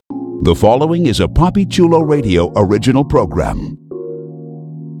The following is a Papi Chulo Radio original program.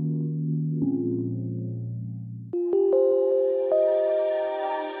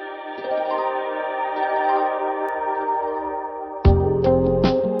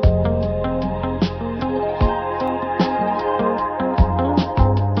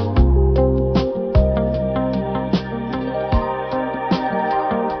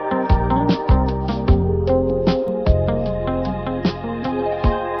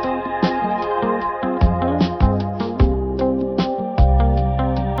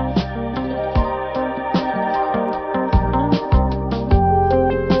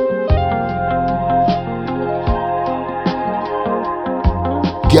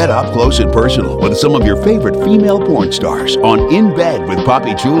 Get up close and personal with some of your favorite female porn stars on In Bed with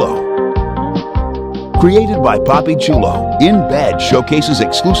Papi Chulo. Created by Papi Chulo, In Bed showcases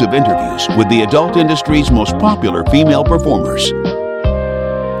exclusive interviews with the adult industry's most popular female performers.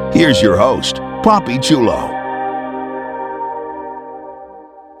 Here's your host, Papi Chulo.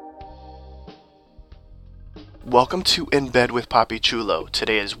 Welcome to In Bed with Papi Chulo.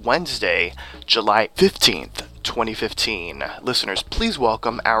 Today is Wednesday, July 15th. 2015. Listeners, please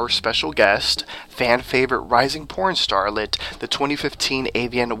welcome our special guest, fan favorite rising porn starlet, the 2015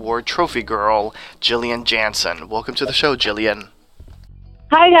 AVN Award trophy girl, Jillian Jansen. Welcome to the show, Jillian.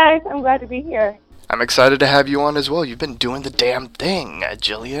 Hi guys, I'm glad to be here. I'm excited to have you on as well. You've been doing the damn thing,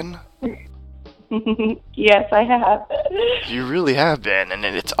 Jillian. Yes, I have. You really have been, and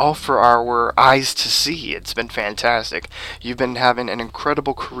it's all for our eyes to see. It's been fantastic. You've been having an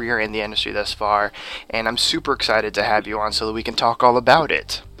incredible career in the industry thus far, and I'm super excited to have you on so that we can talk all about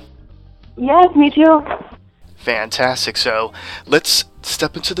it. Yes, me too. Fantastic. So let's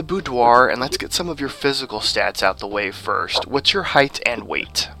step into the boudoir and let's get some of your physical stats out the way first. What's your height and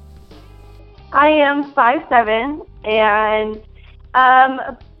weight? I am 5'7", and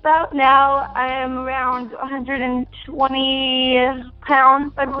about now I am around 120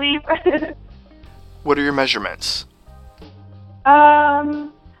 pounds, I believe. What are your measurements? I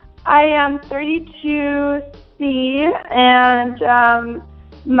am 32C, and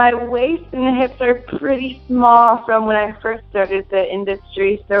my waist and hips are pretty small from when I first started the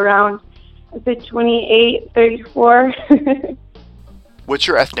industry, so around, is it 28, 34? What's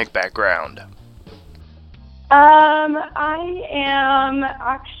your ethnic background? I am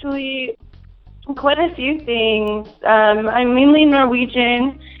actually quite a few things. I'm mainly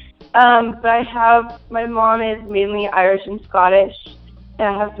Norwegian, but my mom is mainly Irish and Scottish, and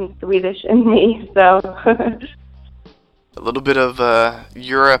I have some Swedish in me, so. A little bit of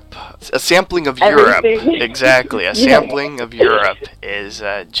Europe, a sampling of Everything. Europe. Exactly, a sampling of Europe is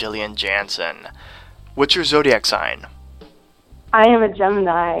Jillian Jansen. What's your zodiac sign? I am a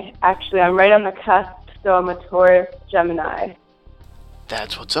Gemini. Actually, I'm right on the cusp. So I'm a Taurus Gemini.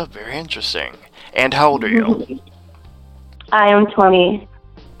 That's what's up. Very interesting. And how old are you? I am 20.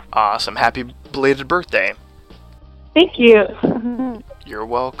 Awesome. Happy belated birthday. Thank you. You're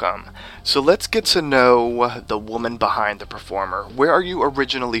welcome. So let's get to know the woman behind the performer. Where are you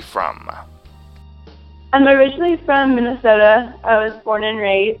originally from? I'm originally from Minnesota. I was born and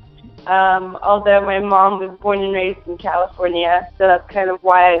raised. Although my mom was born and raised in California, so that's kind of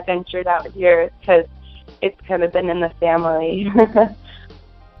why I ventured out here, because it's kind of been in the family.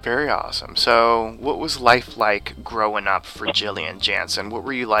 Very awesome. So what was life like growing up for Jillian Jansen? What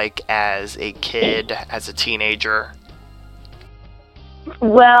were you like as a kid, as a teenager?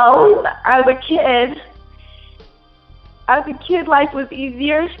 Well, as a kid, life was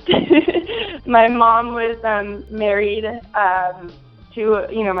easier. My mom was married to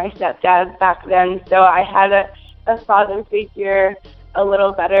my stepdad back then, so I had a father figure a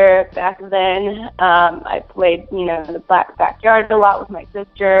little better back then. I played in the backyard a lot with my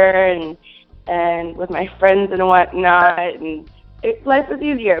sister and with my friends and whatnot, and life was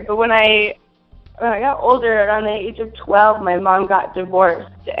easier. But when I got older, around the age of 12, my mom got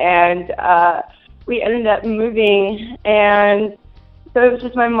divorced, and we ended up moving, and so it was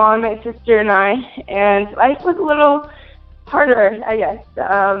just my mom, my sister, and I, and life was a little harder, I guess.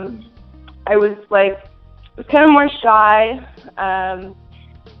 I was kind of more shy, and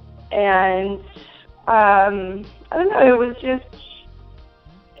I don't know,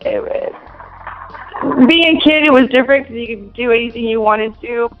 being a kid, it was different because you could do anything you wanted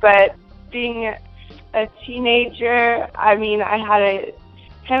to, but being a teenager, I had to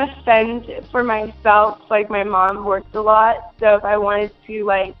kind of fend for myself. My mom worked a lot, so if I wanted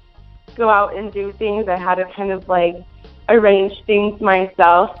to go out and do things, I had to kind of arrange things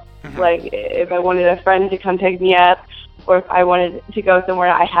myself. If I wanted a friend to come pick me up, or if I wanted to go somewhere,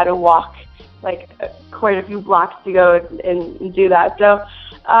 I had to walk like quite a few blocks to go and do that. So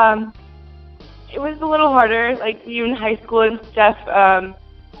it was a little harder, like even high school and stuff.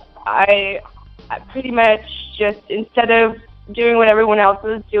 I pretty much just, instead of doing what everyone else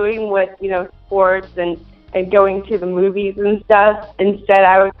was doing with, sports and going to the movies and stuff, instead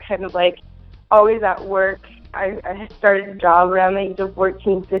I was kind of like always at work. I started a job around the age of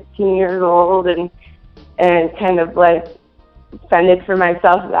 14, 15 years old, and kind of like fended for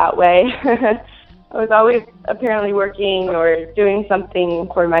myself that way. I was always apparently working or doing something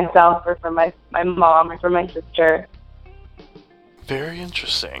for myself or for my mom or for my sister. Very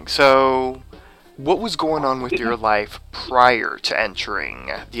interesting. So, what was going on with your life prior to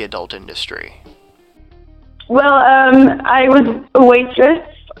entering the adult industry? Well, I was a waitress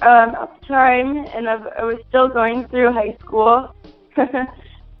at the time, and I was still going through high school.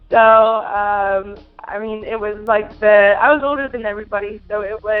 So, it was like I was older than everybody, so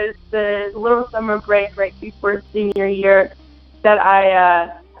it was the little summer break right before senior year that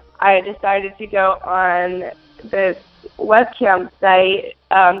I decided to go on this webcam site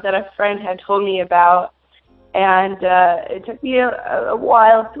that a friend had told me about, and it took me a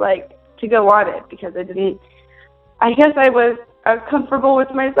while to go on it, because I guess I was comfortable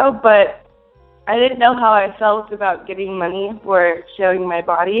with myself, but I didn't know how I felt about getting money for showing my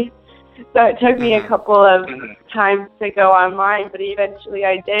body. So it took me a couple of times to go online, but eventually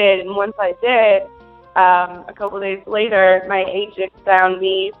I did. And once I did, a couple of days later, my agent found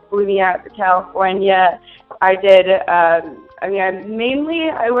me, flew me out to California. I did, I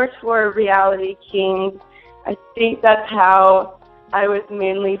worked for Reality Kings. I think that's how I was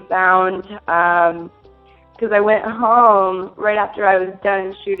mainly found, because I went home right after I was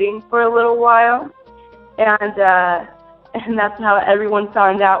done shooting for a little while. And that's how everyone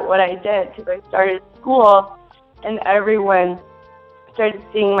found out what I did, because I started school and everyone started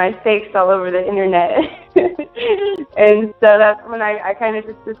seeing my face all over the internet. And so that's when I kind of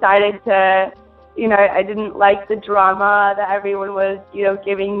just decided to, I didn't like the drama that everyone was,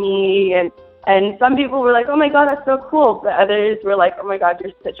 giving me. And some people were like, oh my God, that's so cool. But others were like, oh my God,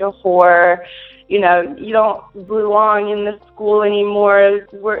 you're such a whore. You don't belong in this school anymore.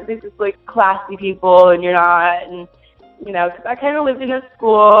 This is like classy people and you're not. And, because I kind of lived in a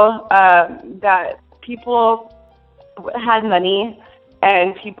school that people had money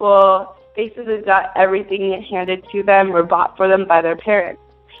and people basically got everything handed to them or bought for them by their parents.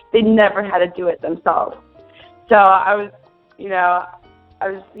 They never had to do it themselves. So I was, you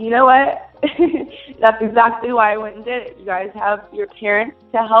know what? That's exactly why I went and did it. You guys have your parents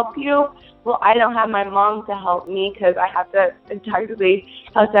to help you. Well, I don't have my mom to help me, because I have to entirely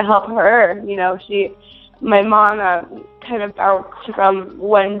have to help her. My mom kind of bounced from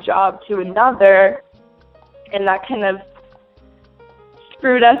one job to another, and that kind of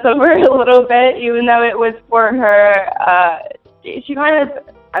screwed us over a little bit, even though it was for her. She kind of,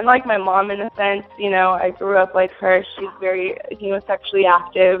 unlike my mom in a sense, I grew up like her. She's very, sexually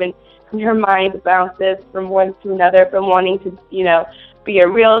active, and her mind bounces from one to another, from wanting to, be a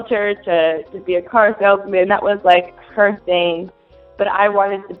realtor to be a car salesman. That was like her thing. But I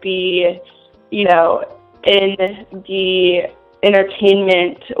wanted to be, in the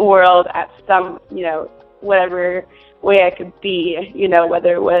entertainment world at some, whatever way I could be,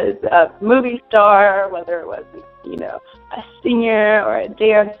 whether it was a movie star, whether it was, a singer or a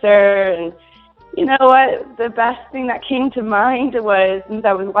dancer. And you know what? The best thing that came to mind was, since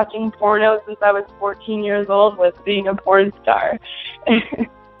I was watching porno since I was 14 years old, was being a porn star.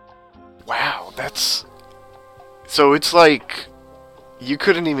 Wow, so it's like you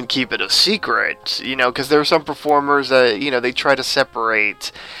couldn't even keep it a secret, because there are some performers that, they try to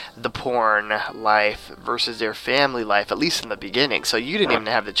separate the porn life versus their family life, at least in the beginning. So you didn't even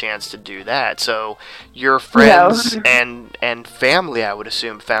have the chance to do that. So your friends and family, I would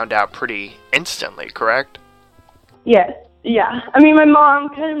assume, found out pretty instantly, correct? Yes. Yeah. My mom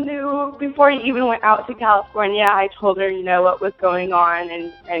kind of knew before I even went out to California. I told her, what was going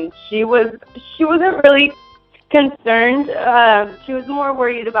on, and she wasn't really concerned. She was more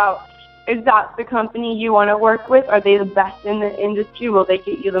worried about, is that the company you want to work with? Are they the best in the industry? Will they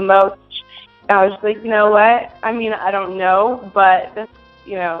get you the most? And I was like, you know what? I don't know, but this,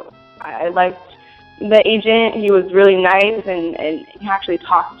 I liked the agent. He was really nice, and he actually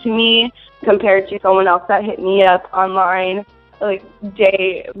talked to me compared to someone else that hit me up online like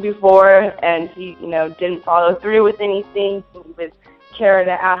day before, and he, didn't follow through with anything. He was care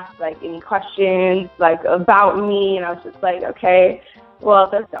to ask any questions about me, and I was just like, okay, well,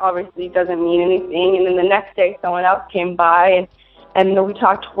 this obviously doesn't mean anything. And then the next day someone else came by, and we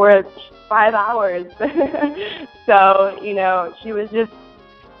talked for 5 hours. So she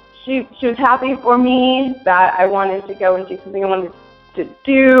she was happy for me that I wanted to go and do something I wanted to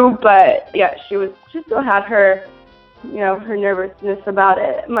do, but yeah, she still had her, her nervousness about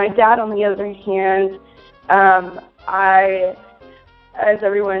it. My dad, on the other hand, as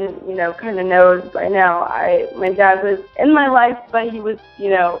everyone, kind of knows by now, my dad was in my life, but he was,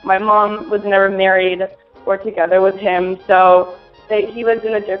 my mom was never married or together with him, so he lived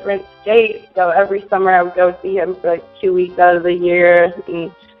in a different state, so every summer I would go see him for like 2 weeks out of the year,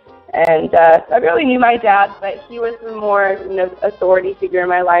 and so I really knew my dad, but he was the more, authority figure in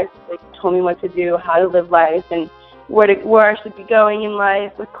my life, like told me what to do, how to live life, and where I should be going in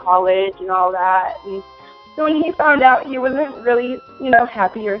life with college and all that. And so when he found out, he wasn't really,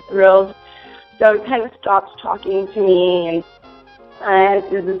 happy or thrilled, so he kind of stopped talking to me, and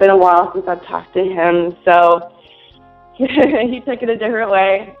it's been a while since I've talked to him, so he took it a different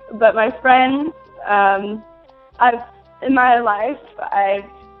way. But my friends, in my life, I've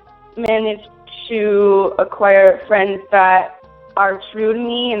managed to acquire friends that are true to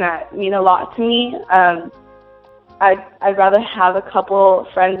me and that mean a lot to me. I'd rather have a couple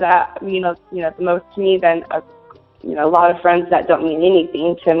friends that mean the most to me than a lot of friends that don't mean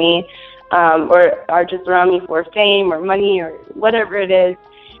anything to me, or are just around me for fame or money or whatever it is.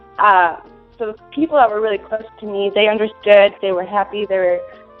 So the people that were really close to me, they understood, they were happy, they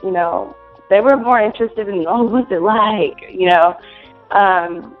were more interested in, what's it like,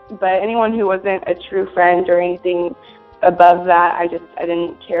 but anyone who wasn't a true friend or anything above that, I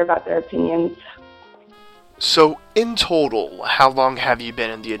didn't care about their opinions. So, in total, how long have you been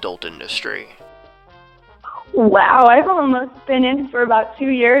in the adult industry? Wow, I've almost been in for about 2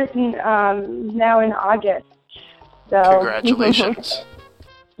 years, and now in August. So congratulations.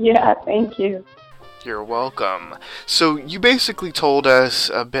 Yeah, thank you. You're welcome. So you basically told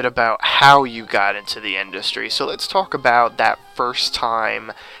us a bit about how you got into the industry. So let's talk about that first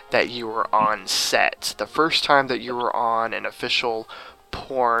time that you were on set, the first time that you were on an official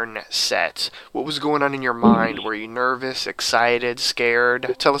porn set. What was going on in your mind? Were you nervous, excited,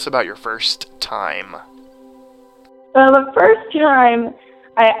 scared? Tell us about your first time. The first time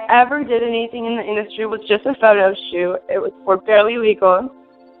I ever did anything in the industry was just a photo shoot. It was for Barely Legal.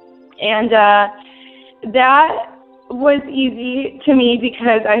 And that was easy to me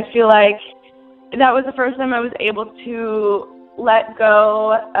because I feel like that was the first time I was able to let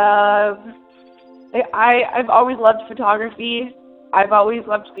go of... I've always loved photography. I've always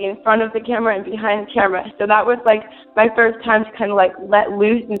loved to be in front of the camera and behind the camera. So that was like my first time to kind of like let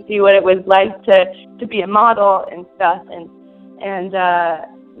loose and see what it was like to be a model and stuff. And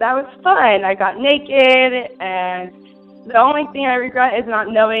that was fun. I got naked, and the only thing I regret is not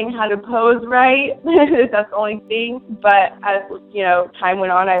knowing how to pose right. That's the only thing. But as time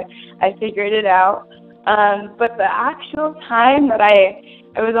went on, I figured it out. But the actual time that I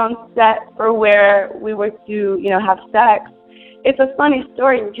was on set for where we were to have sex, it's a funny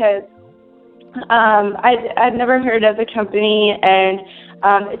story because I'd never heard of the company, and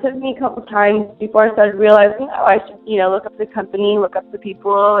it took me a couple times before I started realizing, I should look up the company, look up the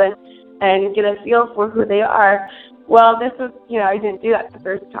people, and get a feel for who they are. Well, this was, I didn't do that the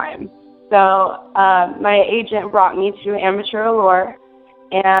first time. So my agent brought me to Amateur Allure,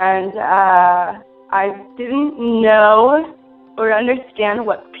 and I didn't know or understand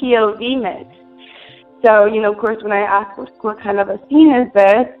what POV meant. So, of course, when I asked what kind of a scene is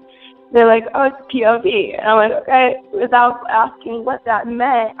this, they're like, oh, it's POV. And I'm like, okay. Without asking what that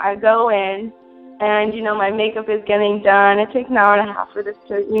meant, I go in, and, my makeup is getting done. It takes an hour and a half for this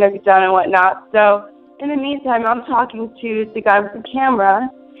to, get done and whatnot. So in the meantime, I'm talking to the guy with the camera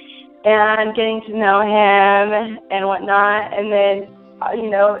and getting to know him and whatnot. And then,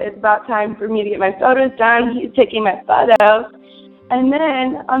 it's about time for me to get my photos done. He's taking my photos. And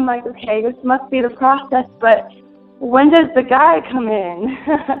then I'm like, okay, this must be the process, but when does the guy come in?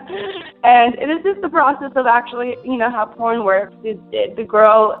 And it is just the process of actually, how porn works. The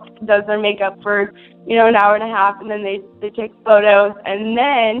girl does their makeup for, an hour and a half, and then they take photos, and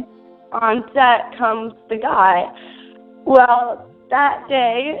then on set comes the guy. Well, that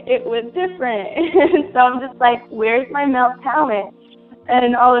day, it was different. So I'm just like, where's my male talent?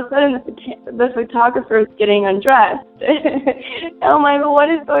 And all of a sudden, the photographer is getting undressed. And I'm like, well, what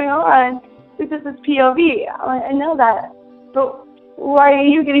is going on? Because it's POV. I'm like, I know that, but why are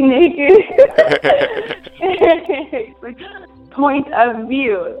you getting naked? It's like, point of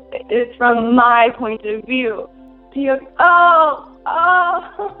view. It's from my point of view. POV. Oh.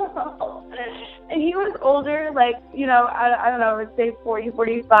 And he was older, like, I don't know, I would say 40,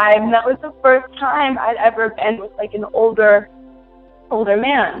 45. And that was the first time I'd ever been with, like, an older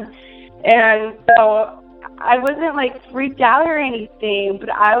man. And so I wasn't like freaked out or anything, but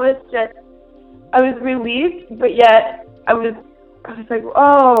I was relieved, but yet I was like,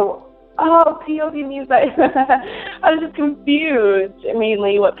 oh, POV means that. I was just confused,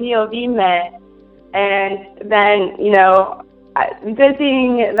 mainly what POV meant. And then, the good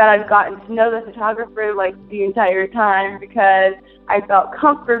thing that I've gotten to know the photographer like the entire time, because I felt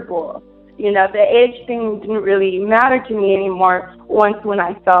comfortable. The age thing didn't really matter to me anymore when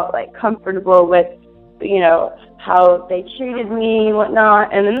I felt like comfortable with, how they treated me and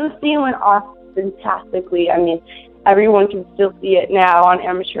whatnot. And then the scene went off fantastically. I mean, everyone can still see it now on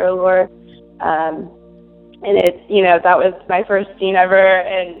Amateur Allure. And it's, that was my first scene ever,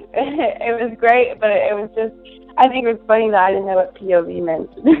 and it was great, but it was just, I think it was funny that I didn't know what POV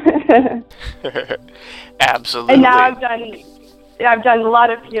meant. Absolutely. And now I've done a lot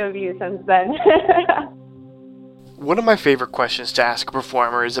of POV since then. One of my favorite questions to ask a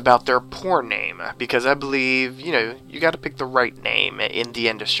performer is about their porn name, because I believe, you got to pick the right name in the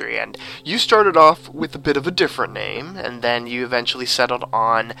industry. And you started off with a bit of a different name, and then you eventually settled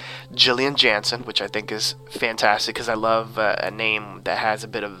on Jillian Jansen, which I think is fantastic, because I love a name that has a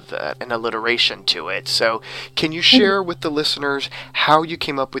bit of an alliteration to it. So can you share with the listeners how you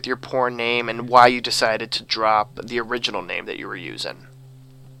came up with your porn name and why you decided to drop the original name that you were using?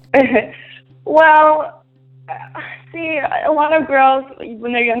 Well, see, a lot of girls,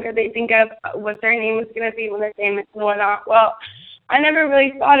 when they're younger, they think of what their name is going to be when they're famous and whatnot. Well, I never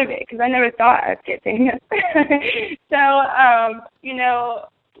really thought of it because I never thought I'd get famous. So,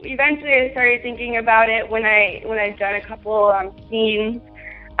 eventually I started thinking about it when I'd done a couple scenes.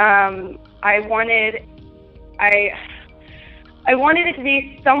 I wanted it to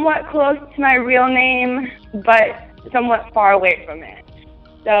be somewhat close to my real name, but somewhat far away from it.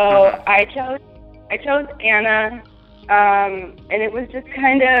 So I chose Anna, and it was just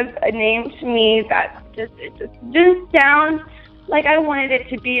kind of a name to me that it just didn't sound like I wanted it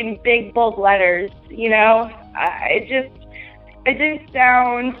to be in big, bold letters, It didn't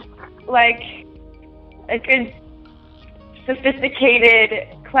sound like a good, sophisticated,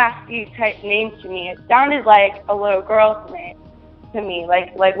 classy type name to me. It sounded like a little girl's name to me,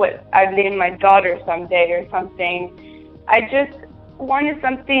 like what I'd name my daughter someday or something. I just wanted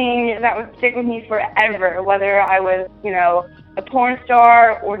something that would stick with me forever, whether I was, a porn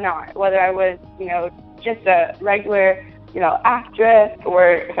star or not, whether I was, just a regular, actress,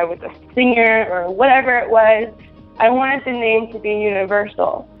 or if I was a singer or whatever it was. I wanted the name to be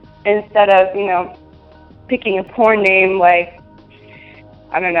universal instead of, picking a porn name like,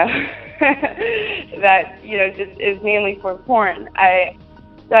 I don't know, that, just is mainly for porn.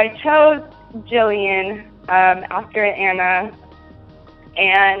 So I chose Jillian after Anna.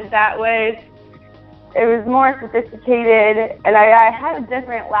 And it was more sophisticated, and I had a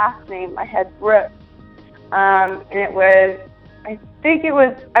different last name. I had Brooks, and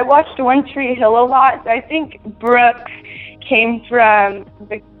I watched One Tree Hill a lot, so I think Brooks came from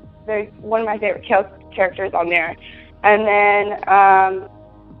one of my favorite characters on there. And then I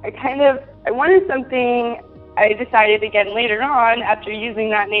wanted something. I decided again later on, after using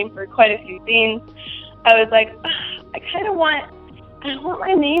that name for quite a few scenes, I was like, I want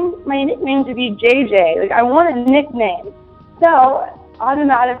my nickname to be JJ. Like, I want a nickname. So,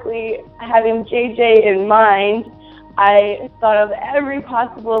 automatically, having JJ in mind, I thought of every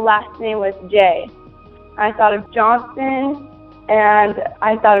possible last name with J. I thought of Johnson, and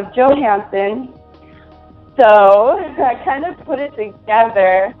I thought of Johansson. So, I kind of put it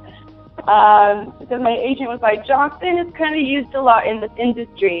together, because my agent was like, Johnson is kind of used a lot in this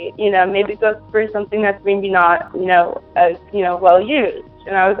industry, maybe go for something that's maybe not, as, well used.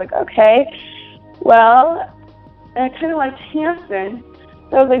 And I was like, okay, well, and I kind of liked Hanson.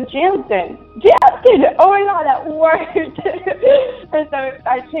 So I was like, Jansen, oh my God, that worked. And so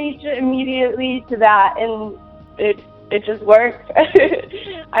I changed it immediately to that, and it just worked.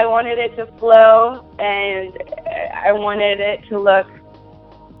 I wanted it to flow, and I wanted it to look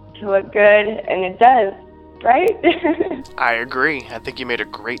good, and it does, right? I agree. I think you made a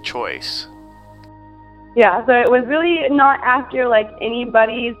great choice. Yeah, so it was really not after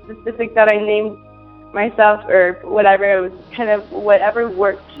anybody specific that I named myself or whatever. It was kind of whatever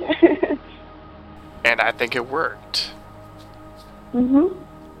worked. And I think it worked. Mm-hmm.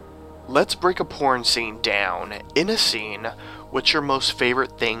 Let's break a porn scene down. In a scene, what's your most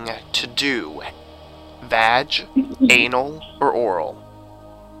favorite thing to do? Vag, anal, or oral?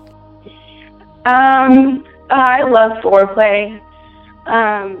 I love foreplay.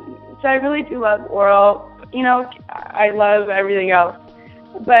 So I really do love oral. I love everything else.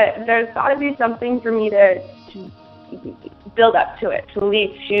 But there's got to be something for me to build up to it, to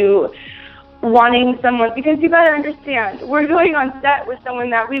lead to wanting someone, because you gotta understand, we're going on set with someone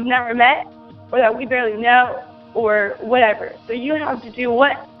that we've never met or that we barely know or whatever. So you have to do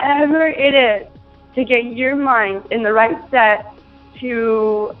whatever it is to get your mind in the right set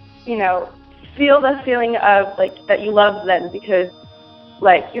to, you know, feel the feeling of like that you love them, because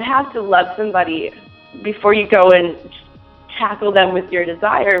like you have to love somebody before you go and tackle them with your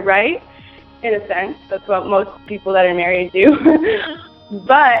desire, right? In a sense, that's what most people that are married do.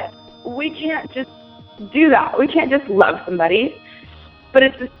 But we can't just do that. We can't just love somebody, but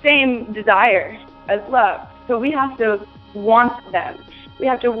it's the same desire as love. So we have to want them. We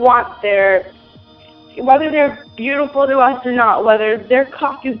have to want their, whether they're beautiful to us or not, whether their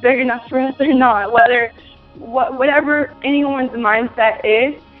cock is big enough for us or not, whatever anyone's mindset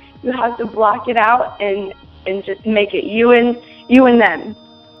is, you have to block it out and just make it you and them.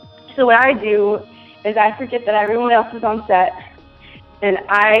 So what I do is I forget that everyone else is on set, and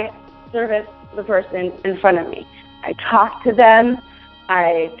I service the person in front of me. I talk to them,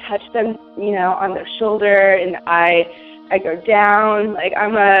 I touch them, you know, on their shoulder, and I go down. Like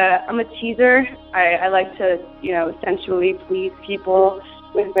I'm a teaser. I like to, you know, sensually please people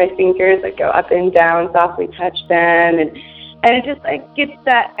with my fingers. I go up and down, softly touch them, and it just like gets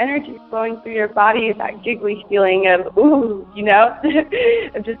that energy flowing through your body, that giggly feeling of ooh, you know.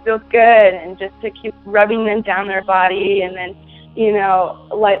 It just feels good, and just to keep rubbing them down their body, and then, you know,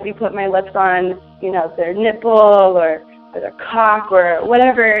 lightly put my lips on, you know, their nipple or their cock or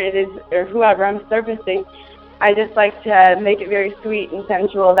whatever it is, or whoever I'm servicing. I just like to make it very sweet and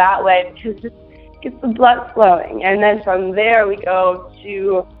sensual that way, because it just gets the blood flowing. And then from there we go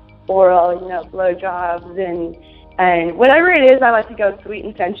to oral, you know, blowjobs and whatever it is. I like to go sweet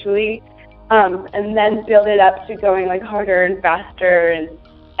and sensually, and then build it up to going like harder and faster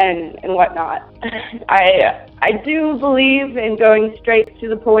and whatnot. I do believe in going straight to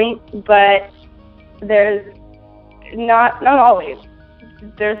the point, but there's not always.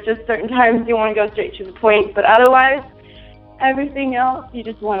 There's just certain times you want to go straight to the point, but otherwise, everything else, you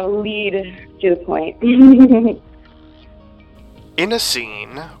just want to lead to the point. In a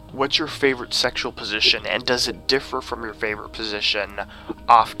scene, what's your favorite sexual position, and does it differ from your favorite position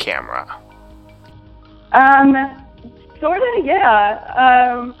off camera? Sort of,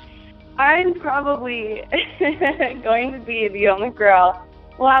 yeah. I'm probably going to be the only girl,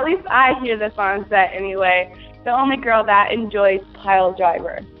 well, at least I hear this on set anyway, the only girl that enjoys pile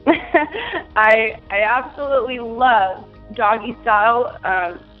driver. I absolutely love doggy style.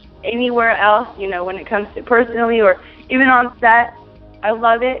 Anywhere else, you know, when it comes to personally or even on set, I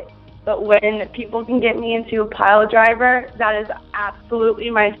love it. But when people can get me into a pile driver, that is absolutely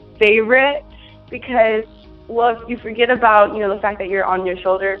my favorite, because, well, if you forget about, you know, the fact that you're on your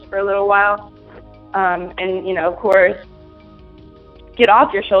shoulders for a little while, and, you know, of course, get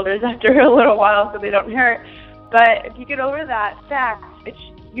off your shoulders after a little while so they don't hurt. But if you get over that fact, if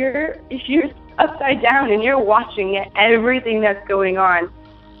you're upside down and you're watching it, everything that's going on,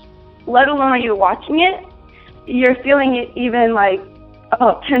 let alone are you watching it, you're feeling it even like,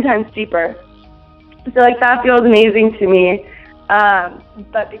 10 times deeper. So like that feels amazing to me.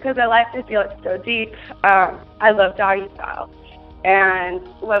 But because I like to feel it so deep, I love doggy style. And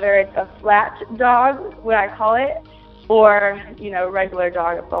whether it's a flat dog, what I call it, or, you know, regular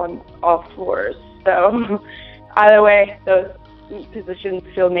dog up on all fours. So either way, those positions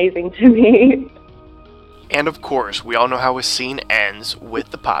feel amazing to me. And of course, we all know how a scene ends with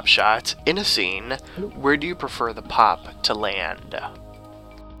the pop shot. In a scene, where do you prefer the pop to land?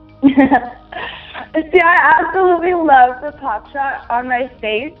 See, I absolutely love the pop shot on my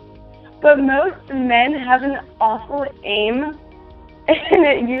face, but most men have an awful aim, and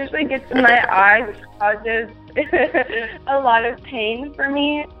it usually gets in my eye, which causes a lot of pain for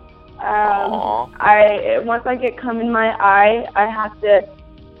me. Once I get cum in my eye, I have to,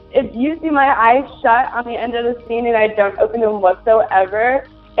 if you see my eyes shut on the end of the scene and I don't open them whatsoever,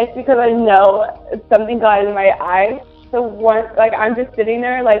 it's because I know something got in my eye. So once, like, I'm just sitting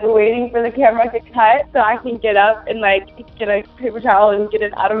there, like, waiting for the camera to cut so I can get up and, like, get a paper towel and get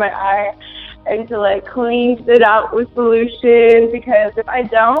it out of my eye and to, like, clean it out with solution, because if I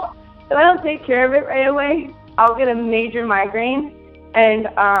don't take care of it right away, I'll get a major migraine. And,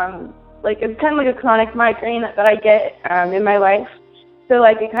 like, it's kind of like a chronic migraine that I get in my life. So,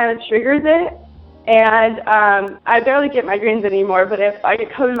 like, it kind of triggers it. And I barely get migraines anymore, but if I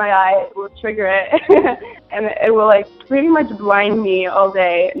get cum in my eye, it will trigger it. And it will, like, pretty much blind me all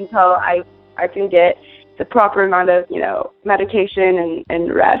day until I can get the proper amount of, you know, medication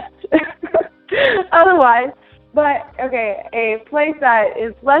and rest. Otherwise, but, okay, a place that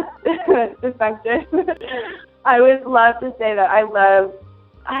is less defective, I would love to say that I love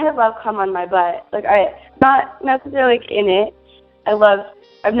I love cum on my butt. Like, not necessarily like in it.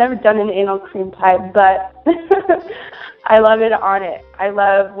 I've never done an anal cream pie, but I love it on it. I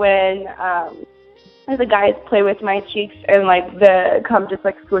love when the guys play with my cheeks and like the cum just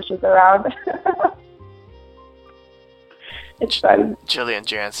like swishes around. It's fun. Jillian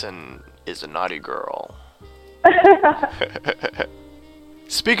Jansen is a naughty girl.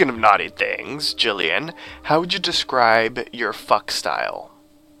 Speaking of naughty things, Jillian, how would you describe your fuck style?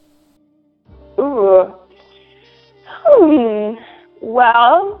 Ooh.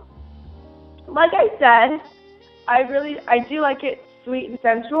 Well, like I said, I do like it sweet and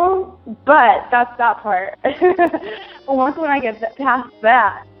sensual, but that's that part. But once when I get past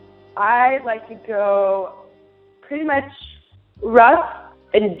that, I like to go pretty much rough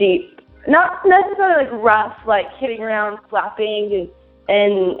and deep. Not necessarily like rough, like hitting around, slapping,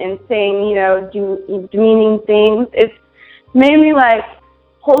 and saying, you know, demeaning things. It's mainly like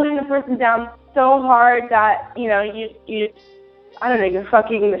holding the person down so hard that, you know, I don't know, you're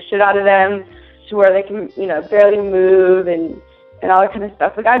fucking the shit out of them to where they can, you know, barely move and all that kind of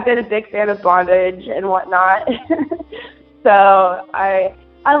stuff. Like, I've been a big fan of bondage and whatnot. So I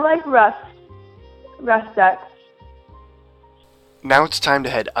like rough sex. Now it's time to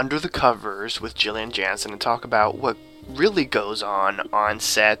head under the covers with Jillian Jansen and talk about what really goes on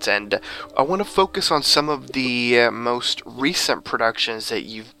set, and I want to focus on some of the most recent productions that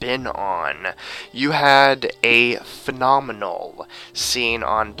you've been on. You had a phenomenal scene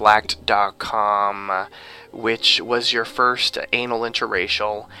on Blacked.com, which was your first anal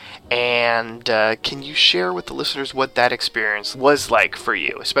interracial, and can you share with the listeners what that experience was like for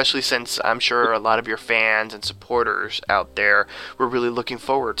you, especially since I'm sure a lot of your fans and supporters out there were really looking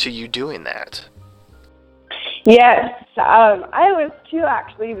forward to you doing that? Yes, I was too,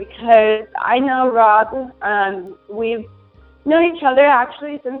 actually, because I know Rob. We've known each other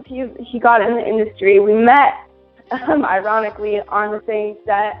actually since he got in the industry. We met, ironically, on the same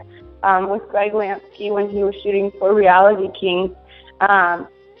set with Greg Lansky when he was shooting for Reality Kings, and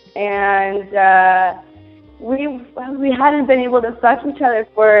we hadn't been able to fuck each other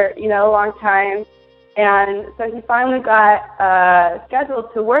for a long time. And so he finally got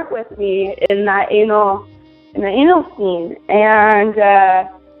scheduled to work with me in the anal scene, and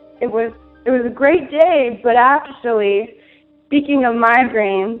it was a great day. But actually, speaking of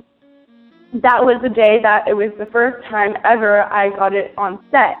migraines, that was the day that it was the first time ever I got it on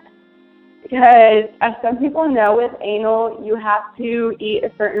set. Because as some people know, with anal, you have to eat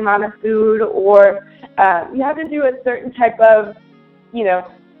a certain amount of food, or you have to do a certain type of,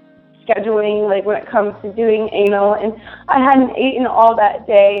 scheduling, like when it comes to doing anal, and I hadn't eaten all that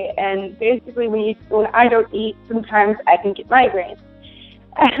day, and basically when I don't eat, sometimes I can get migraines.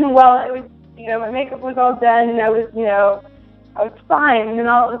 And while it was, my makeup was all done, and I was fine, and then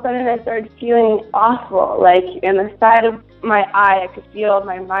all of a sudden I started feeling awful, like in the side of my eye, I could feel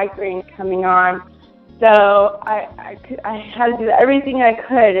my migraine coming on. So I had to do everything I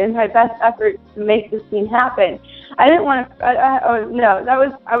could in my best effort to make this scene happen. I didn't want to.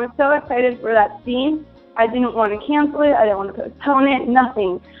 I was so excited for that scene. I didn't want to cancel it. I didn't want to postpone it.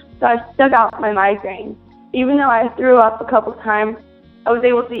 Nothing. So I stuck out my migraine. Even though I threw up a couple times, I was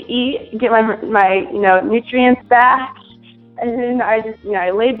able to eat, get my nutrients back, and then I just I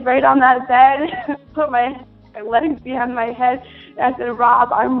laid right on that bed, put my legs behind my head, and I said,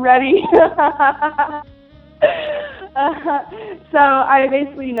 "Rob, I'm ready." So I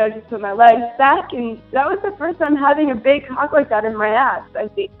basically, just put my legs back, and that was the first time having a big cock like that in my ass. I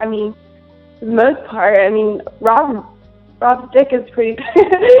think, for the most part, Rob's dick is pretty,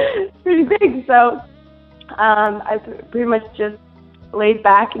 pretty big. So I pretty much just laid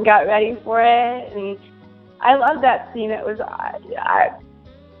back and got ready for it, and I love that scene. It was,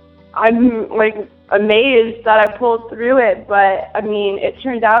 I'm like amazed that I pulled through it, but it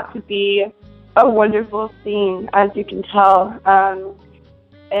turned out to be a wonderful scene, as you can tell,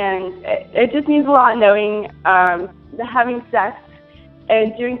 and it just means a lot knowing that having sex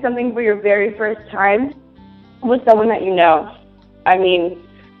and doing something for your very first time with someone that you know. It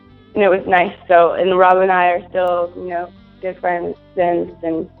was nice. So, and Rob and I are still, good friends since,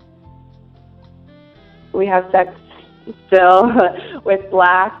 and we have sex still with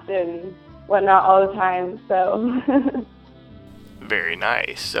Blacks and whatnot all the time. So. Very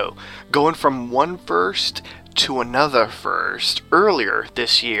nice. So, going from one first to another first, earlier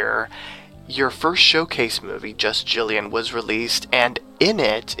this year, your first showcase movie, Just Jillian, was released, and in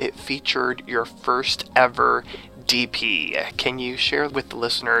it featured your first ever DP. Can you share with the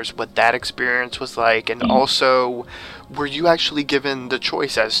listeners what that experience was like, and also, were you actually given the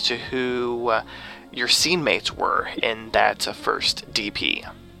choice as to who your scene mates were in that first DP.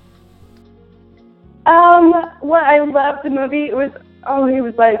 Well, I loved the movie. It was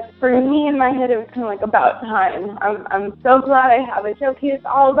like, for me in my head, it was kind of like about time. I'm so glad I have a showcase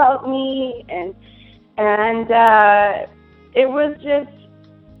all about me, and it was just,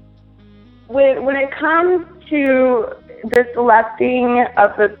 when it comes to the selecting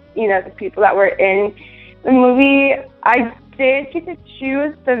of the people that were in the movie, I did get to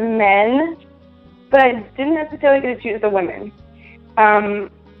choose the men, but I didn't necessarily get to choose the women.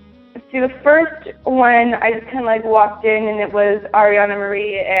 See, the first one, I just kind of like walked in, and it was Ariana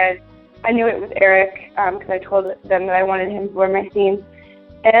Marie, and I knew it was Eric because I told them that I wanted him for my scene,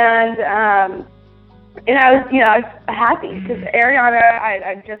 and I was happy because Ariana,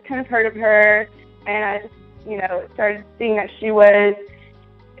 I just kind of heard of her, and I just started seeing that she was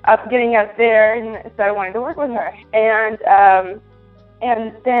getting up there, and so I wanted to work with her, and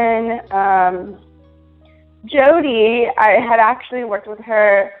then Jody, I had actually worked with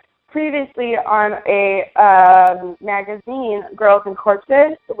her previously on a magazine, Girls and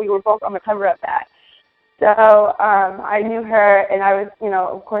Corpses. We were both on the cover of that. So I knew her, and I was,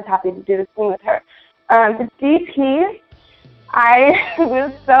 of course, happy to do this thing with her. The DP, I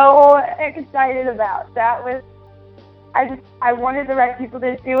was so excited about. That was, I wanted the right people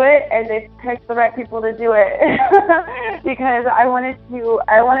to do it, and they picked the right people to do it because I wanted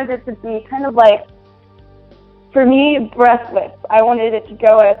it to be kind of like, for me, breathless. I wanted it to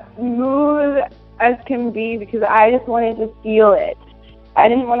go as smooth as can be because I just wanted to feel it. I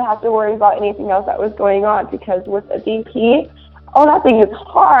didn't want to have to worry about anything else that was going on because with a DP, that thing is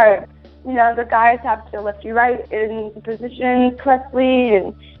hard. The guys have to lift you right in position correctly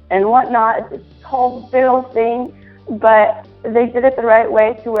and whatnot. It's this whole fiddle thing, but they did it the right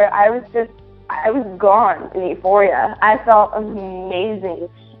way to where I was gone in euphoria. I felt amazing.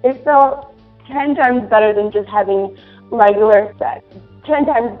 It felt 10 times better than just having regular sex, 10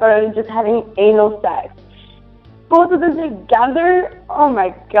 times better than just having anal sex. Both of them together, oh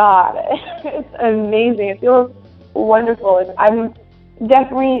my God, it's amazing. It feels wonderful. And that's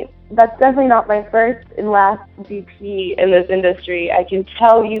definitely not my first and last DP in this industry. I can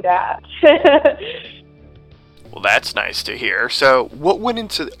tell you that. Well, that's nice to hear. So what went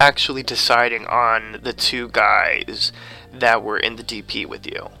into actually deciding on the two guys that were in the DP with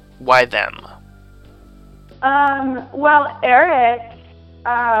you? Why them? Well, Eric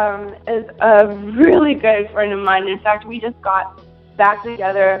is a really good friend of mine. In fact, we just got back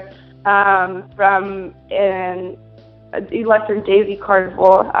together from an Electric Daisy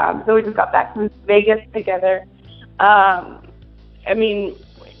Carnival. So we just got back from Vegas together.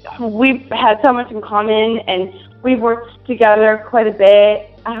 We've had so much in common, and we've worked together quite a bit.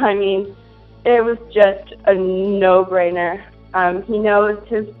 It was just a no-brainer. He knows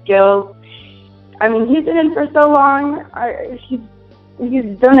his skills. He's been in for so long.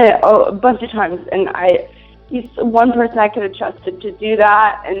 He's done it a bunch of times, and he's one person I could have trusted to do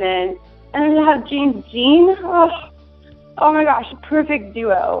that. And then to have James Jean, oh my gosh, perfect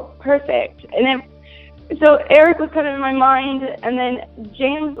duo, perfect. And then, so Eric was kind of in my mind, and then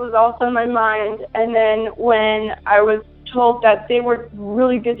James was also in my mind. And then when I was told that they were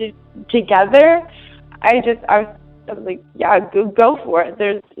really good together, I was like, yeah, go for it.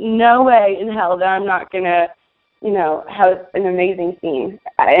 There's no way in hell that I'm not going to, have an amazing scene.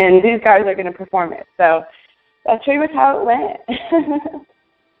 And these guys are going to perform it. So that's pretty much how it went.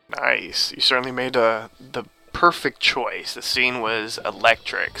 Nice. You certainly made the perfect choice. The scene was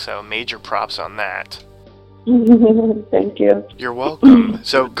electric, so major props on that. Thank you. You're welcome.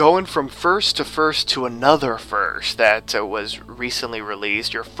 So going from first to another first that was recently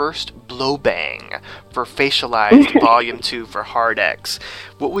released, your first Blow Bang for Facialized Volume 2 for Hard X.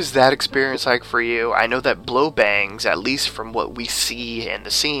 What was that experience like for you? I know that blow bangs, at least from what we see in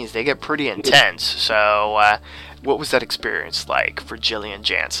the scenes, they get pretty intense. So what was that experience like for Jillian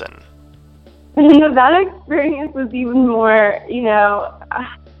Jansen? That experience was even more,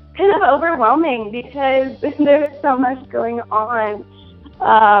 kind of overwhelming because there's so much going on.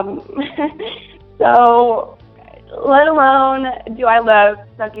 So, let alone do I love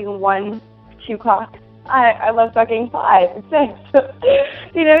sucking 1, 2 cocks. I love sucking 5, 6.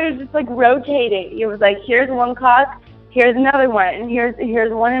 It's just like rotating. It was like, here's 1 cock, here's another one, and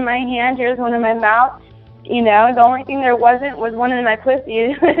here's one in my hand, here's one in my mouth. The only thing there wasn't was one in my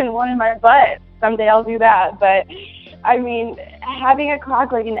pussy and one in my butt. Someday I'll do that, but having a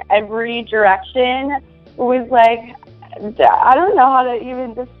cock like in every direction was like, I don't know how to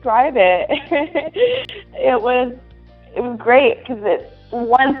even describe it. It was great because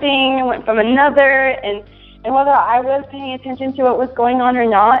one thing went from another, and whether I was paying attention to what was going on or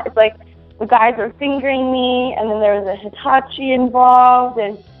not, it's like the guys were fingering me, and then there was a Hitachi involved,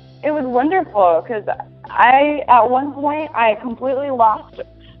 and it was wonderful because at one point, I completely lost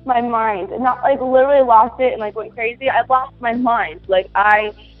my mind, and not like literally lost it and like went crazy. I lost my mind. Like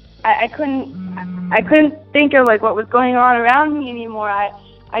I couldn't think of like what was going on around me anymore. I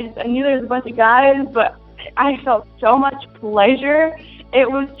knew there was a bunch of guys, but I felt so much pleasure. It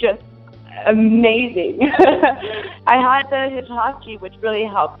was just amazing. I had the Hitachi, which really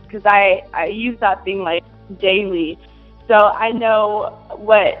helped because I use that thing like daily, so I know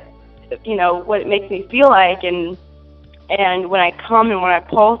what it makes me feel like, and when I come and when I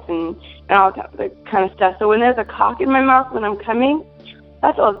pulse and all that kind of stuff. So when there's a cock in my mouth when I'm coming,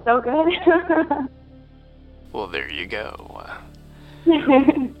 that feels so good. Well, there you go.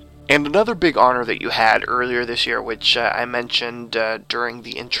 And another big honor that you had earlier this year, which I mentioned during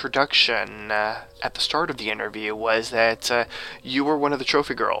the introduction at the start of the interview, was that you were one of the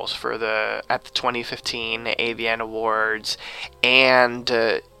trophy girls at the 2015 AVN Awards, and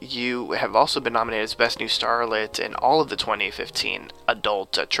you have also been nominated as Best New Starlet in all of the 2015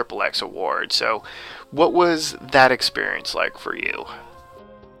 Adult XXX Awards. So, what was that experience like for you?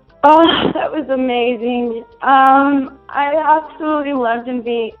 Oh, that was amazing. I absolutely loved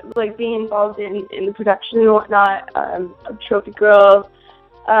being involved in the production and whatnot of Trophy Girls.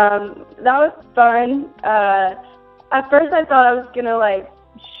 That was fun. At first I thought I was gonna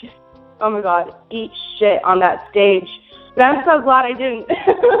eat shit on that stage, but I'm so glad I didn't.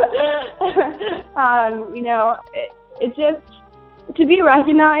 It just, to be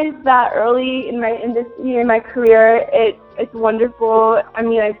recognized that early in my career, it's wonderful. I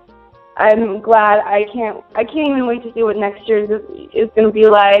mean, I'm glad. I can't even wait to see what next year is going to be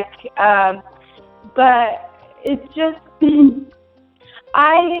like. But it's just,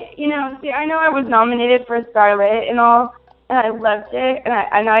 I know I was nominated for a Starlet and all, and I loved it, and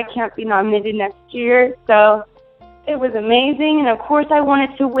I know I can't be nominated next year, so it was amazing, and of course I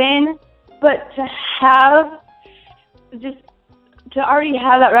wanted to win, but to already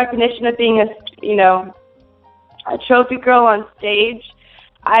have that recognition of being a trophy girl on stage,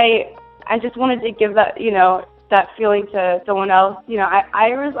 I just wanted to give that, that feeling to someone else. I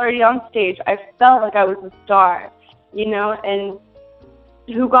was already on stage. I felt like I was a star, and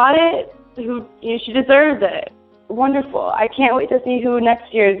who got it, she deserves it. Wonderful. I can't wait to see who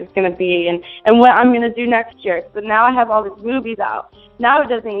next year is going to be and what I'm going to do next year. But now I have all these movies out. Now it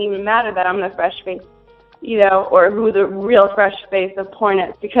doesn't even matter that I'm the fresh face, or who the real fresh face of porn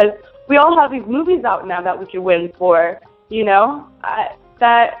is, because we all have these movies out now that we could win for,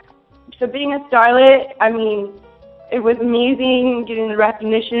 So being a Starlet, I mean, it was amazing getting the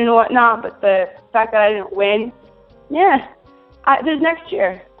recognition and whatnot, but the fact that I didn't win, there's next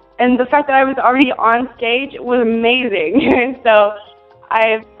year. And the fact that I was already on stage was amazing. So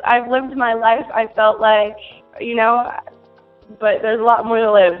I've lived my life, I felt like, but there's a lot more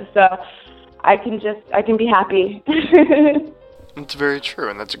to live, so I can be happy. It's very true,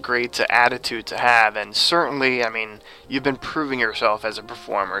 and that's a great attitude to have, and certainly, I mean, you've been proving yourself as a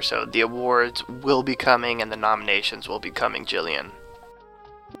performer, so the awards will be coming and the nominations will be coming, Jillian.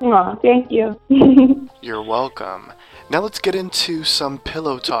 Oh, thank you. You're welcome. Now let's get into some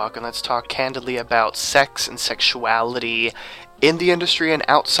pillow talk, and let's talk candidly about sex and sexuality in the industry and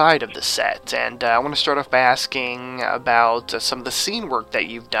outside of the set. And I want to start off by asking about some of the scene work that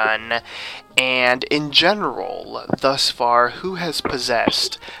you've done, and in general, thus far, who has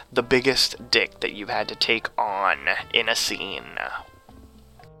possessed the biggest dick that you've had to take on in a scene?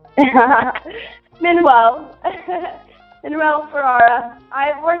 Manuel. Manuel Ferrara.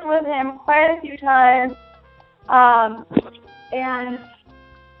 I've worked with him quite a few times, and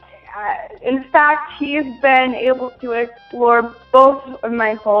in fact, he's been able to explore both of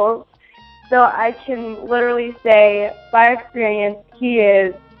my holes, so I can literally say, by experience, he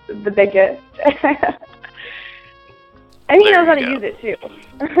is the biggest. And he knows how to use it, too.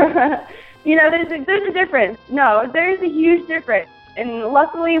 There's a difference. No, there's a huge difference. And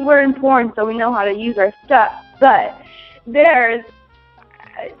luckily, we're in porn, so we know how to use our stuff. But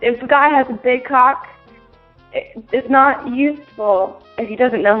if a guy has a big cock, it's not useful if he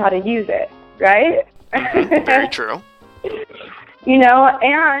doesn't know how to use it, right? Very true.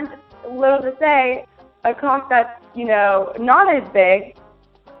 And little to say, a cock that's, not as big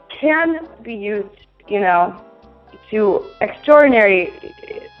can be used, to extraordinary,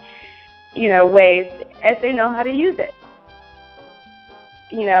 ways if they know how to use it.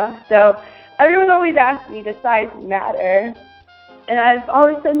 So everyone always asks me, does size matter? And I've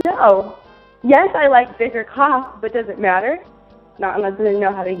always said no. Yes, I like bigger cock, but does it matter? Not unless they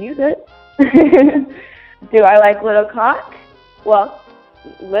know how to use it. Do I like little cock? Well,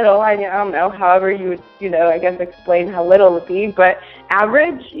 little. I don't know, however you would, I guess explain how little it would be, but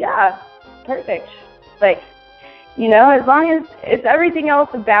average, yeah, perfect. Like, as long as it's everything else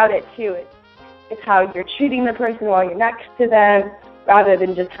about it too. It's how you're treating the person while you're next to them, rather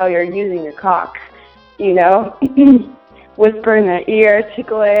than just how you're using your cock, whisper in their ear,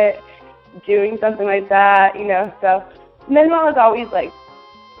 tickle it, doing something like that, so minimal is always like,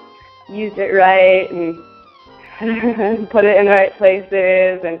 use it right and put it in the right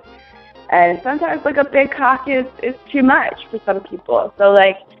places, and sometimes like a big cock is too much for some people, so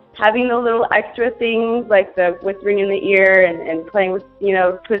like having the little extra things like the whispering in the ear and playing with,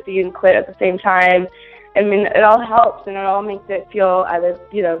 pussy and clit at the same time. I mean, it all helps and it all makes it feel either,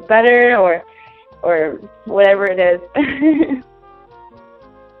 better or whatever it is.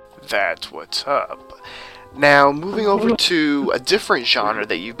 That's what's up. Now, moving over to a different genre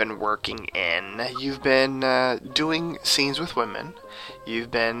that you've been working in. You've been doing scenes with women.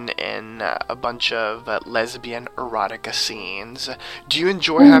 You've been in a bunch of lesbian erotica scenes. Do you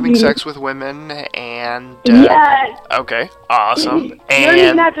enjoy having sex with women? And yes. Okay, awesome. You don't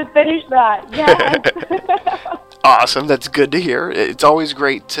even have to finish that. Yes. Awesome, that's good to hear. It's always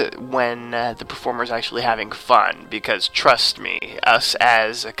great when the performer's actually having fun, because trust me, us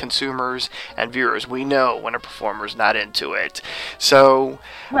as consumers and viewers, we know when a performer's not into it. So,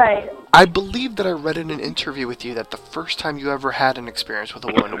 right. I believe that I read in an interview with you that the first time you ever had an experience with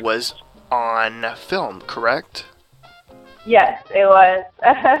a woman was on film, correct? Yes, it was.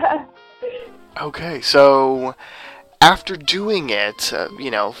 Okay, so after doing it,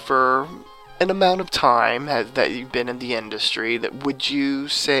 for an amount of time that you've been in the industry, that would you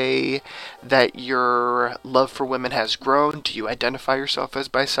say that your love for women has grown? Do you identify yourself as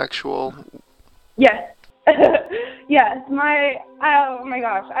bisexual? Yes. Yes. Oh my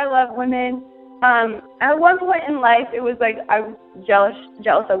gosh, I love women. At one point in life, it was like I was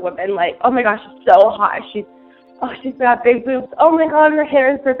jealous of women. Like, oh my gosh, she's so hot. She's got big boobs. Oh my god, her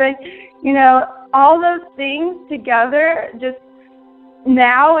hair is perfect. All those things together just.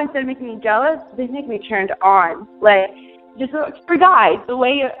 Now, instead of making me jealous, they make me turned on. Like, just for guys, the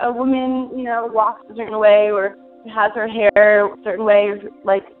way a woman, walks a certain way, or has her hair a certain way, or,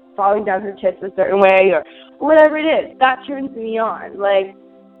 like, falling down her tits a certain way, or whatever it is, that turns me on. Like,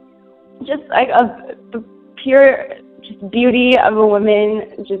 just like the pure just beauty of a woman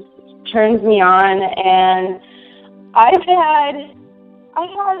just turns me on. And I've had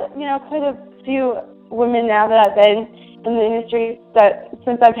quite a few women now that I've been in the industry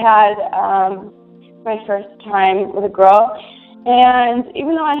since I've had my first time with a girl. And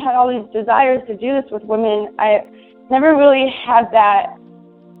even though I had all these desires to do this with women, I never really had that.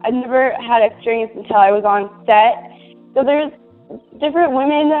 I never had experience until I was on set. So there's different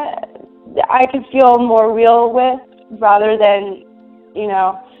women that I could feel more real with, rather than,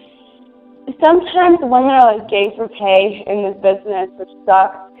 sometimes women are like gay for pay in this business, which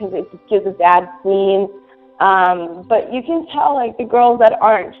sucks because it just gives a bad scene. But you can tell, like, the girls that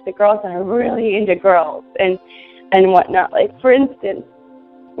aren't, the girls that are really into girls and whatnot. Like, for instance,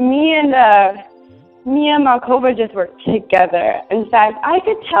 me and Malkova just worked together. In fact, I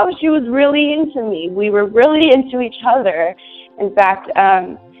could tell she was really into me. We were really into each other. In fact,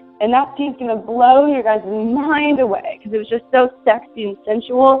 and that scene's going to blow your guys' mind away because it was just so sexy and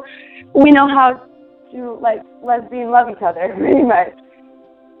sensual. We know how to, like, lesbian love each other, pretty much.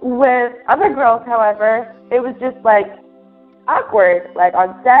 With other girls, however, it was just, like, awkward. Like,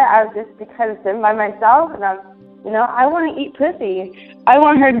 on set, I was just kind of sitting by myself, and I want to eat pussy. I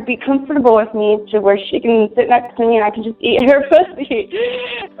want her to be comfortable with me to where she can sit next to me and I can just eat her pussy.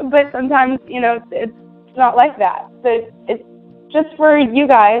 But sometimes, it's not like that. So it's just for you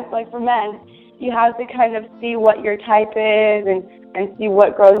guys, like for men, you have to kind of see what your type is and see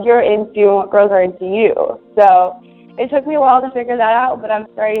what girls you're into and what girls are into you. So it took me a while to figure that out, but I'm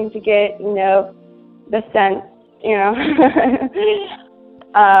starting to get, the sense, and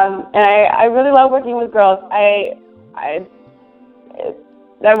I really love working with girls. I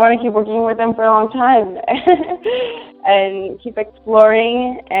want to keep working with them for a long time and keep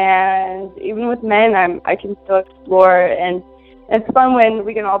exploring. And even with men, I can still explore, and it's fun when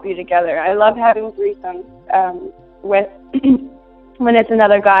we can all be together. I love having threesomes with when it's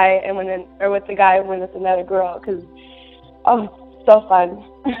another guy and with the guy when it's another girl, because so fun.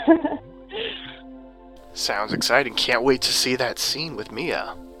 Sounds exciting. Can't wait to see that scene with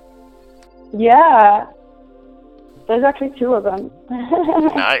Mia. Yeah. There's actually 2 of them.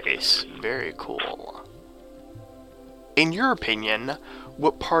 Nice. Very cool. In your opinion,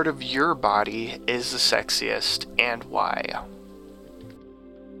 what part of your body is the sexiest and why?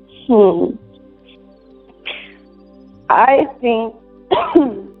 I think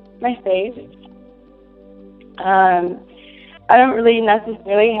my face. I don't really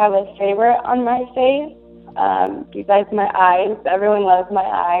necessarily have a favorite on my face. Besides my eyes, everyone loves my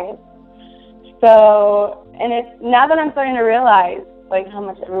eyes. So, and it's now that I'm starting to realize like how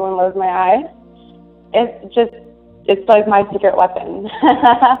much everyone loves my eyes, it's like my secret weapon.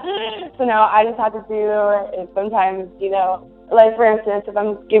 So now I just have to do it sometimes, like for instance, if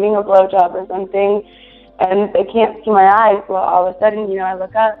I'm giving a blowjob or something and they can't see my eyes, well, all of a sudden, I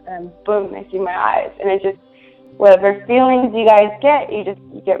look up and boom, they see my eyes. And it just, whatever feelings you guys get, you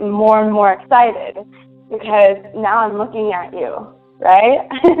get more and more excited because now I'm looking at you, right?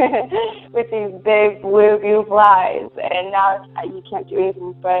 With these big blue beautiful eyes, and now you can't do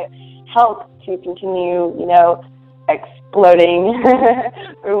anything but help to continue, exploding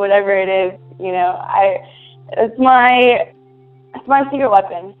or whatever it is. It's my secret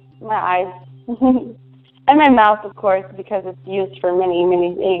weapon, my eyes, and my mouth, of course, because it's used for many,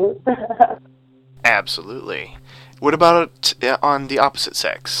 many things. Absolutely. What about on the opposite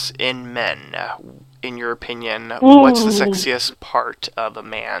sex, in men? In your opinion, what's the sexiest part of a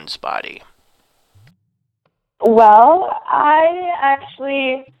man's body? Well, I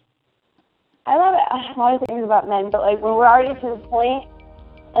love a lot of things about men, but like when we're already to the point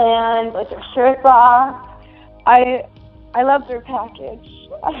and like their shirts off, I love their package.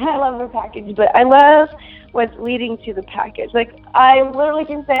 I love their package, but I love what's leading to the package. Like I literally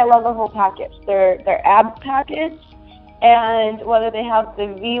can say I love the whole package. Their abs package, and whether they have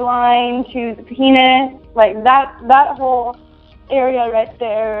the V-line to the penis, like that whole area right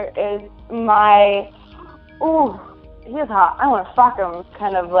there is my, ooh, he's hot, I want to fuck him,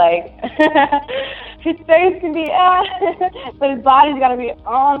 kind of like. His face can be, but his body's got to be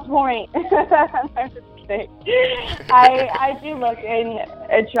on point. I'm just kidding. I do look in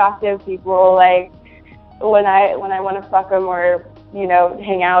attractive people, like when I want to fuck them or,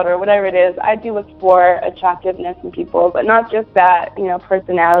 hang out or whatever it is, I do look for attractiveness in people, but not just that,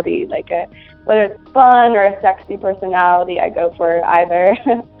 personality, like whether it's fun or a sexy personality, I go for either.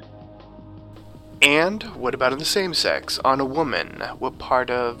 And what about in the same sex? On a woman, what part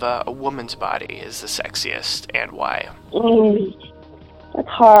of a woman's body is the sexiest and why? That's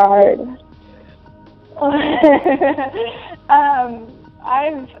hard.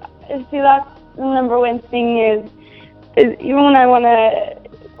 That's the number one thing is even when I want to,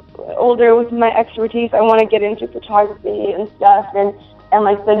 older with my expertise, I want to get into photography and stuff and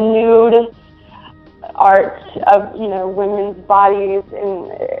like the nude art of, women's bodies.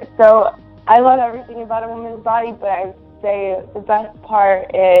 And so I love everything about a woman's body, but I would say the best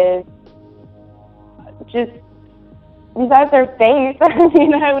part is just, besides their face, I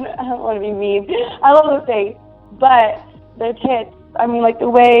don't want to be mean. I love the face, but their tits, like the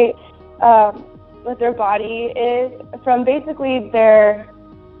way what their body is, from basically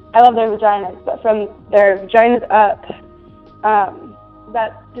I love their vaginas, but from their vaginas up,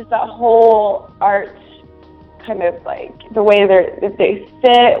 that whole art, kind of like the way if they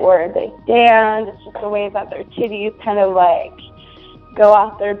sit or they stand, it's just the way that their titties kind of like go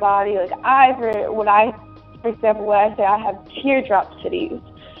off their body. Like for example, when I say I have teardrop titties,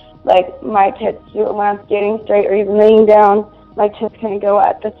 like my tits, when I'm standing straight or even laying down, my tits kind of go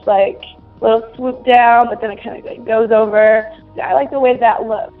at this like little swoop down, but then it kind of like goes over. I like the way that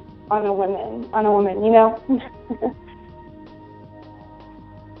looks on a woman,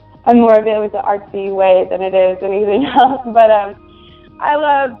 I'm more of it with the artsy way than it is anything else, but I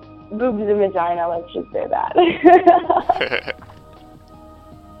love boobs and vagina, let's just say that.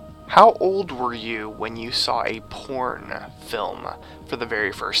 How old were you when you saw a porn film for the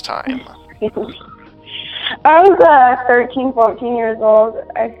very first time? I was 13, 14 years old,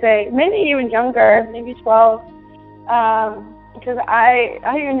 I'd say. Maybe even younger, maybe 12. Because I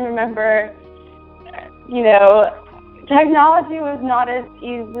even remember, technology was not as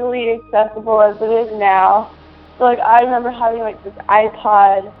easily accessible as it is now. So, like, I remember having, like, this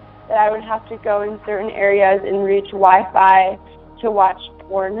iPod that I would have to go in certain areas and reach Wi-Fi to watch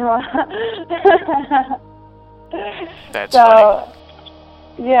porn. That's funny.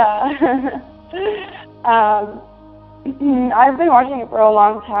 Yeah. I've been watching it for a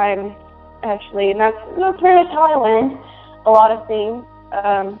long time, actually, and that's pretty much how I learned a lot of things.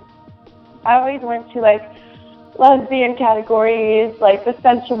 I always went to, like, lesbian categories, like the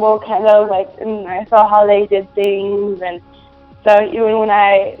sensual kind of, like, and I saw how they did things, and so even when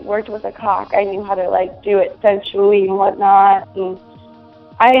I worked with a cock, I knew how to, like, do it sensually and whatnot, and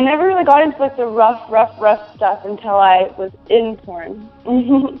I never really got into, like, the rough stuff until I was in porn.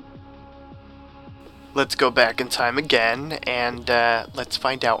 Let's go back in time again, and let's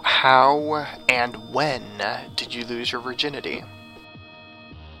find out how and when did you lose your virginity?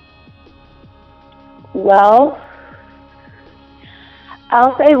 Well,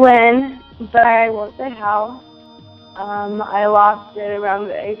 I'll say when, but I won't say how. I lost it around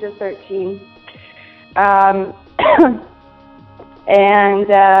the age of 13. Um,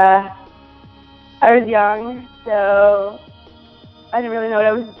 and I was young, so I didn't really know what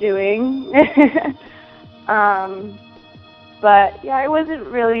I was doing. But yeah, it wasn't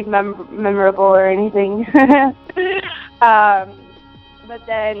really memorable or anything. But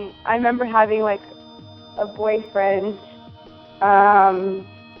then I remember having like a boyfriend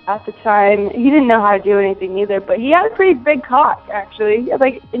at the time. He didn't know how to do anything either, but he had a pretty big cock, actually. He had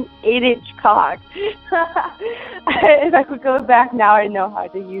like an 8-inch cock. If I could go back now, I know how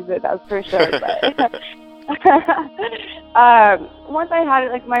to use it, that's for sure. But once I had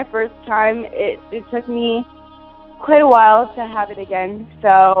it like my first time, it took me quite a while to have it again.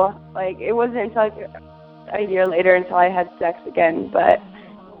 So like it wasn't until like a year later until I had sex again,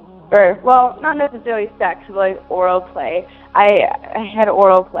 well, not necessarily sex, but like oral play. I had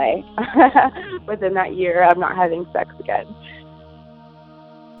oral play within that year of not having sex again.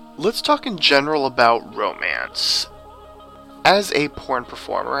 Let's talk in general about romance. As a porn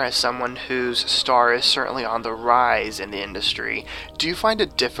performer, as someone whose star is certainly on the rise in the industry, do you find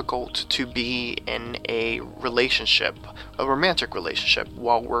it difficult to be in a relationship, a romantic relationship,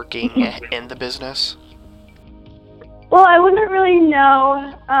 while working in the business? Well, I wouldn't really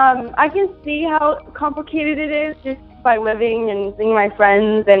know. I can see how complicated it is just by living and seeing my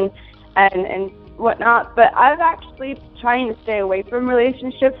friends and whatnot, but I'm actually trying to stay away from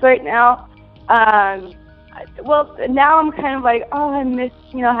relationships right now. Well, now I'm kind of like, oh, I miss,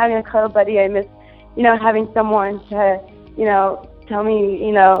 having a cuddle buddy. I miss, having someone to, tell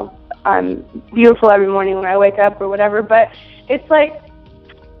me, I'm beautiful every morning when I wake up or whatever. But it's like,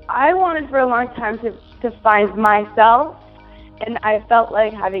 I wanted for a long time to find myself, and I felt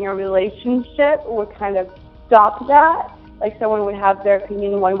like having a relationship would kind of stop that. Like someone would have their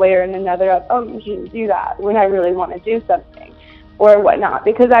opinion one way or another of, oh, you shouldn't do that when I really want to do something or whatnot.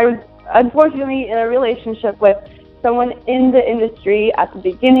 Because I was unfortunately in a relationship with someone in the industry at the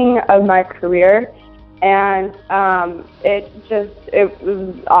beginning of my career, and it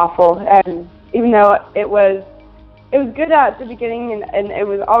was awful. And even though it was good at the beginning, and it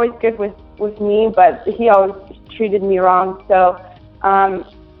was always good with me, but he always treated me wrong. So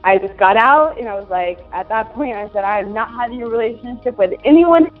I just got out, and I was like, at that point, I said, I am not having a relationship with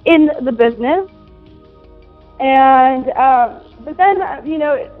anyone in the business. And but then,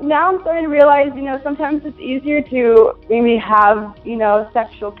 now I'm starting to realize, sometimes it's easier to maybe have,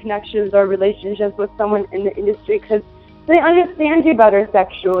 sexual connections or relationships with someone in the industry because they understand you better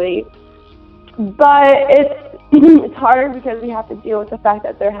sexually. But it's harder because we have to deal with the fact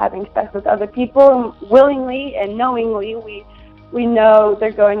that they're having sex with other people willingly and knowingly. We know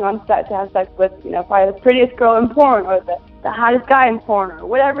they're going on set to have sex with, probably the prettiest girl in porn or the hottest guy in porn or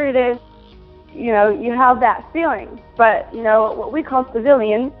whatever it is. You have that feeling. But, what we call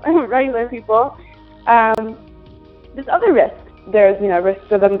civilians, regular people, there's other risks. There's,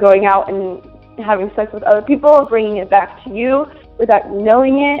 risks of them going out and having sex with other people, bringing it back to you without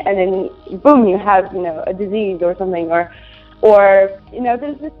knowing it, and then boom, you have, a disease or something, or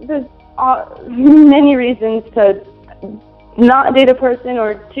there's many reasons to not date a person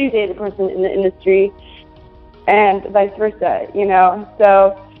or to date a person in the industry, and vice versa,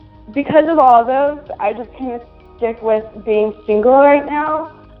 So because of all of those, I just kind of stick with being single right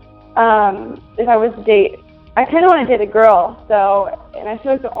now. If I was to date, I kind of want to date a girl, and I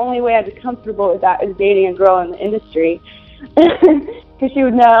feel like the only way I'd be comfortable with that is dating a girl in the industry. Because she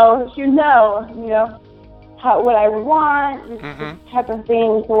would know, what I would want, this type of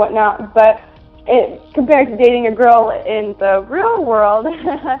things and whatnot. But compared to dating a girl in the real world,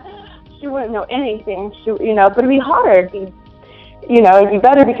 she wouldn't know anything. But it'd be harder. It'd be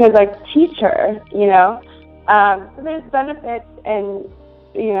better because I teach her. So there's benefits and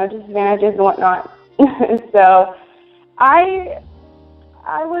disadvantages and whatnot. So I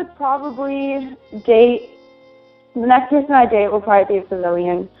would probably date. The next person I date will probably be a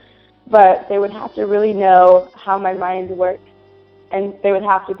civilian, but they would have to really know how my mind works, and they would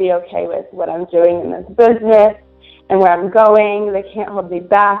have to be okay with what I'm doing in this business and where I'm going. They can't hold me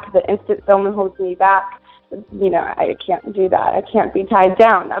back. The instant someone holds me back, I can't do that. I can't be tied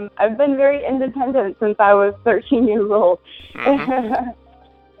down. I've been very independent since I was 13 years old. That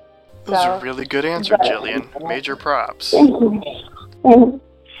was a really good answer, Jillian. Major props. Thank you.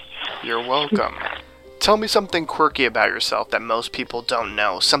 You're welcome. Tell me something quirky about yourself that most people don't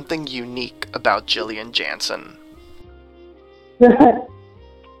know. Something unique about Jillian Jansen. I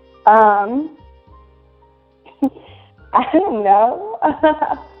don't know.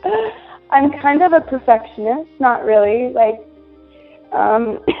 I'm kind of a perfectionist, not really. Like,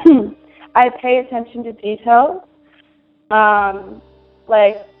 I pay attention to details.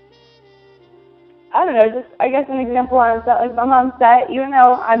 Like, I don't know, just, I guess an example on set, like, if I'm on set, even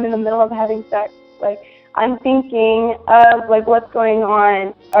though I'm in the middle of having sex, like, I'm thinking of, like, what's going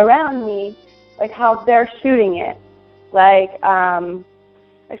on around me, like, how they're shooting it. Like,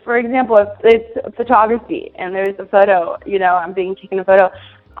 for example, if it's photography and there's a photo, you know, I'm being taken a photo,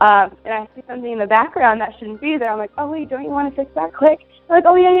 and I see something in the background that shouldn't be there, I'm like, oh, wait, don't you want to fix that? Click. I'm like,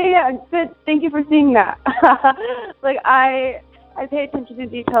 oh, yeah, good, thank you for seeing that. Like, I pay attention to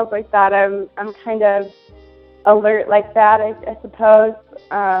details like that. I'm kind of alert like that, I suppose,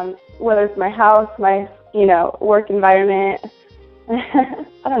 whether it's my house, my, you know, work environment. I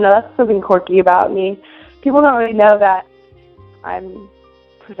don't know, that's something quirky about me. People don't really know that I'm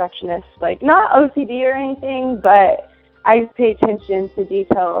perfectionist, like, not OCD or anything, but I just pay attention to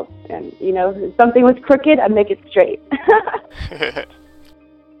details, and, you know, if something was crooked, I'd make it straight.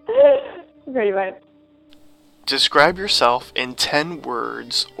 Pretty much. Describe yourself in 10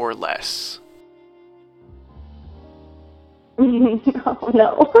 words or less. Oh,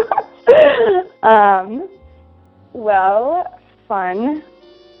 no. Well, fun,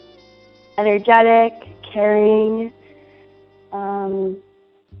 energetic, caring,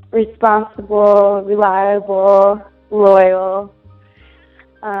 responsible, reliable, loyal,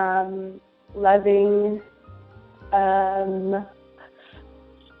 loving, I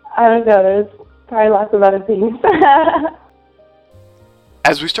don't know, there's probably lots of other things.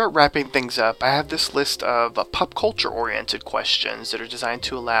 As we start wrapping things up, I have this list of pop culture-oriented questions that are designed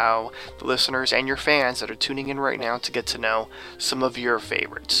to allow the listeners and your fans that are tuning in right now to get to know some of your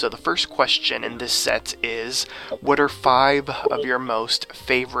favorites. So the first question in this set is, what are 5 of your most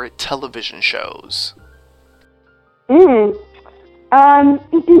favorite television shows? There's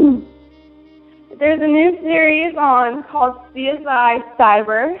a new series on called CSI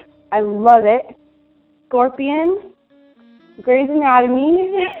Cyber. I love it. Scorpion. Grey's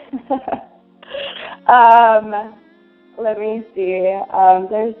Anatomy. Let me see.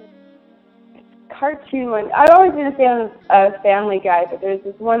 There's cartoon one. I'm always been a fan of Family Guy, but there's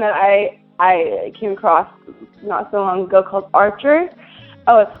this one that I came across not so long ago called Archer.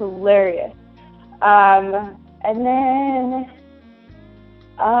 Oh, it's hilarious. And then,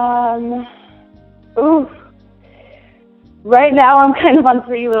 right now I'm kind of on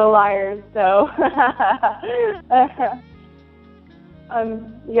Three Little Liars, so.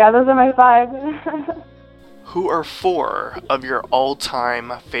 Yeah, those are my 5. Who are 4 of your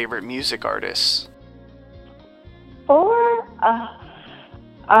all-time favorite music artists? 4?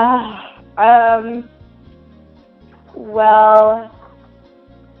 Well,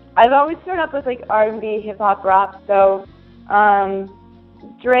 I've always grown up with, like, R&B, hip-hop, rap, so,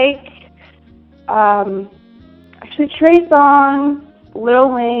 Drake, actually Trey Songz, Lil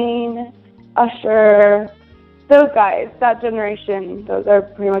Wayne, Usher, those guys, that generation, those are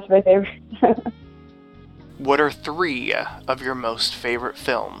pretty much my favorites. What are 3 of your most favorite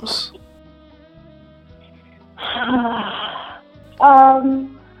films?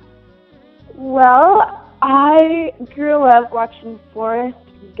 Well, I grew up watching Forrest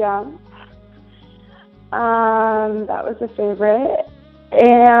Gump. That was a favorite.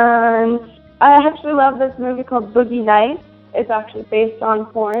 And I actually love this movie called Boogie Nights. It's actually based on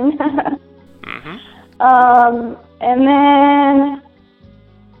porn. Mm-hmm. And then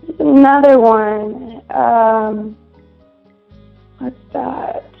another one. What's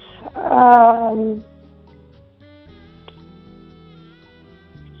that?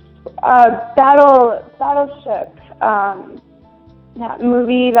 Battleship. That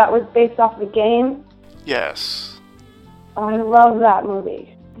movie that was based off the game. Yes. I love that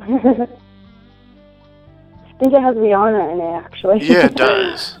movie. I think it has Rihanna in it, actually. Yeah, it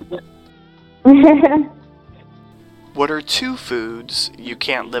does. What are 2 foods you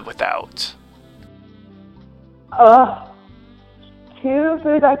can't live without? 2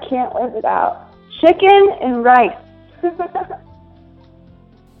 foods I can't live without. Chicken and rice.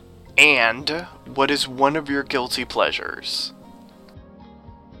 And what is one of your guilty pleasures?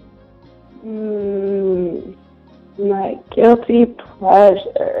 My guilty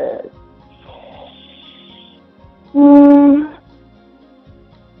pleasure. Well,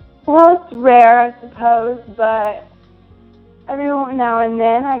 it's rare, I suppose, but every now and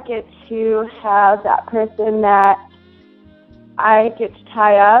then I get to have that person that I get to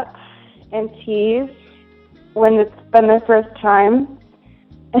tie up and tease when it's been their first time.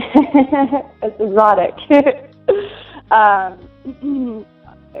 It's exotic.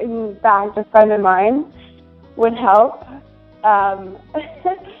 In fact, a friend of mine would help.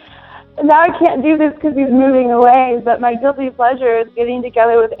 now I can't do this because he's moving away, but my guilty pleasure is getting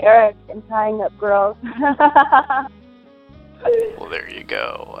together with Eric and tying up girls. Well, there you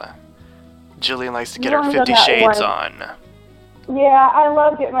go. Jillian likes to get her 50 Shades on. Yeah, I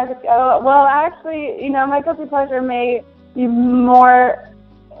love getting my... well, actually, my guilty pleasure may be more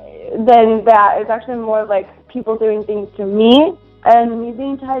than that. It's actually more like people doing things to me and me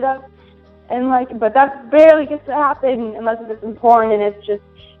being tied up. And but that barely gets to happen unless it's in porn and it's just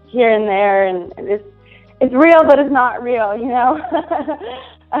here and there, and it's real, but it's not real,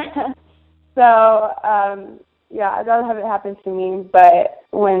 So, yeah, I'd rather have it happen to me, but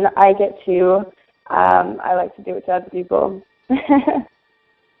when I get to, I like to do it to other people.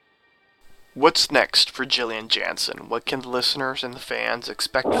 What's next for Jillian Jansen? What can the listeners and the fans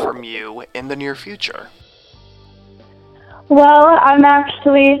expect from you in the near future? Well, I'm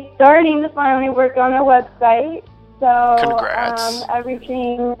actually starting to finally work on a website. So congrats.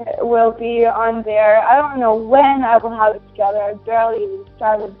 Everything will be on there. I don't know when I will have it together. I barely even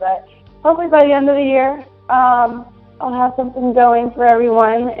started, but hopefully by the end of the year, I'll have something going for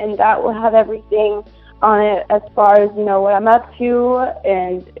everyone, and that will have everything on it as far as, what I'm up to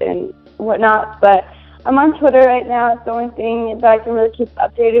and whatnot. But I'm on Twitter right now. It's the only thing that I can really keep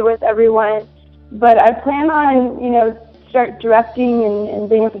updated with everyone. But I plan on, start directing and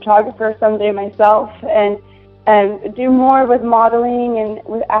being a photographer someday myself, and do more with modeling and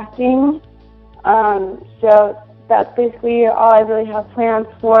with acting. So that's basically all I really have plans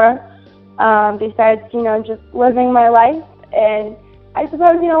for, besides, just living my life. And I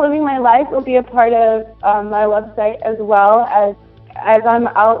suppose, living my life will be a part of my website as well. As I'm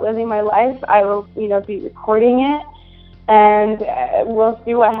out living my life, I will, be recording it, and we'll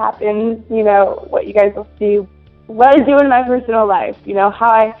see what happens, what you guys will see, what I do in my personal life, how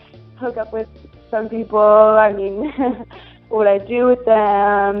I hook up with some people, what I do with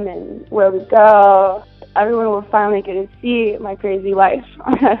them and where we go. Everyone will finally get to see my crazy life.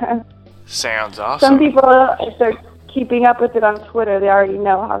 Sounds awesome. Some people, if they're keeping up with it on Twitter, they already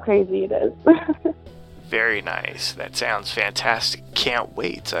know how crazy it is. Very nice. That sounds fantastic. Can't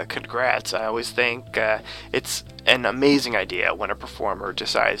wait. Congrats. I always think it's an amazing idea when a performer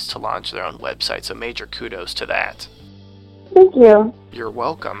decides to launch their own website, so major kudos to that. Thank you. You're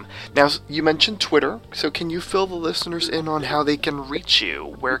welcome. Now, you mentioned Twitter, so can you fill the listeners in on how they can reach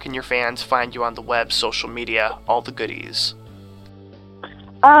you? Where can your fans find you on the web, social media, all the goodies?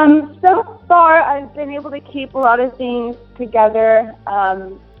 So far, I've been able to keep a lot of things together,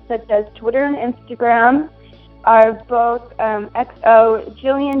 such as Twitter and Instagram are both XO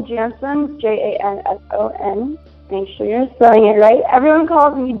Jillian Jansen, Janson. Make sure you're spelling it right. Everyone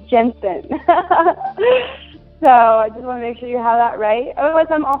calls me Jensen. So I just want to make sure you have that right. Otherwise,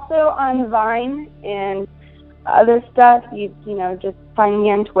 I'm also on Vine and other stuff. You just find me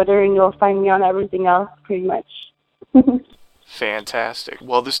on Twitter and you'll find me on everything else pretty much. Fantastic.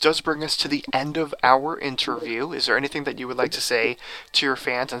 Well, this does bring us to the end of our interview. Is there anything that you would like to say to your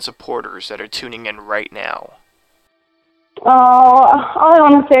fans and supporters that are tuning in right now? Oh, all I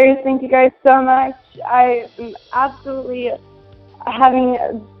want to say is thank you guys so much. I am absolutely having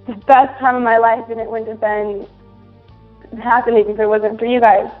the best time of my life, and it wouldn't have been happening if it wasn't for you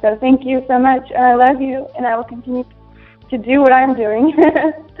guys. So thank you so much, and I love you, and I will continue to do what I'm doing.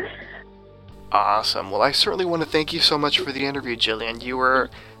 Awesome. Well, I certainly want to thank you so much for the interview, Jillian. You were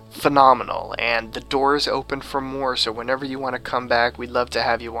phenomenal, and the door is open for more, so whenever you want to come back, we'd love to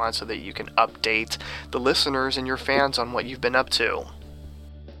have you on so that you can update the listeners and your fans on what you've been up to.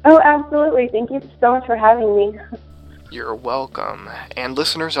 Oh, absolutely. Thank you so much for having me. You're welcome. And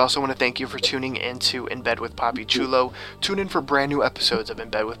listeners, I also want to thank you for tuning in to In Bed with Papi Chulo. Tune in for brand new episodes of In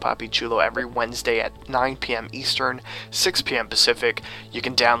Bed with Papi Chulo every Wednesday at 9 p.m. Eastern, 6 p.m. Pacific. You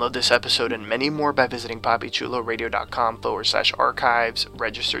can download this episode and many more by visiting papichuloradio.com/archives.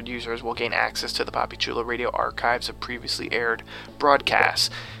 Registered users will gain access to the Papi Chulo Radio archives of previously aired broadcasts.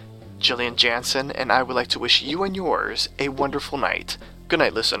 Jillian Jansen and I would like to wish you and yours a wonderful night. Good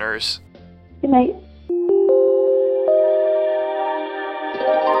night, listeners. Good night.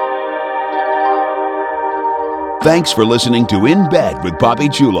 Thanks for listening to In Bed with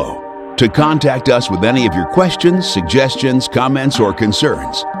Papi Chulo. To contact us with any of your questions, suggestions, comments, or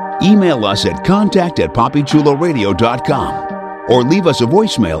concerns, email us at contact@papichuloradio.com or leave us a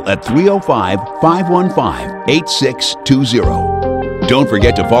voicemail at 305-515-8620. Don't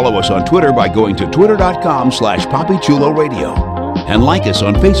forget to follow us on Twitter by going to twitter.com/papichuloradio and like us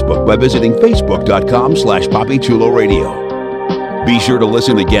on Facebook by visiting facebook.com/papichuloradio. Be sure to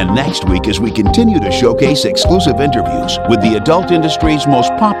listen again next week as we continue to showcase exclusive interviews with the adult industry's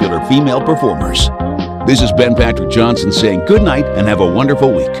most popular female performers. This is Ben Patrick Johnson saying good night and have a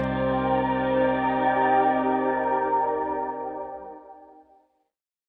wonderful week.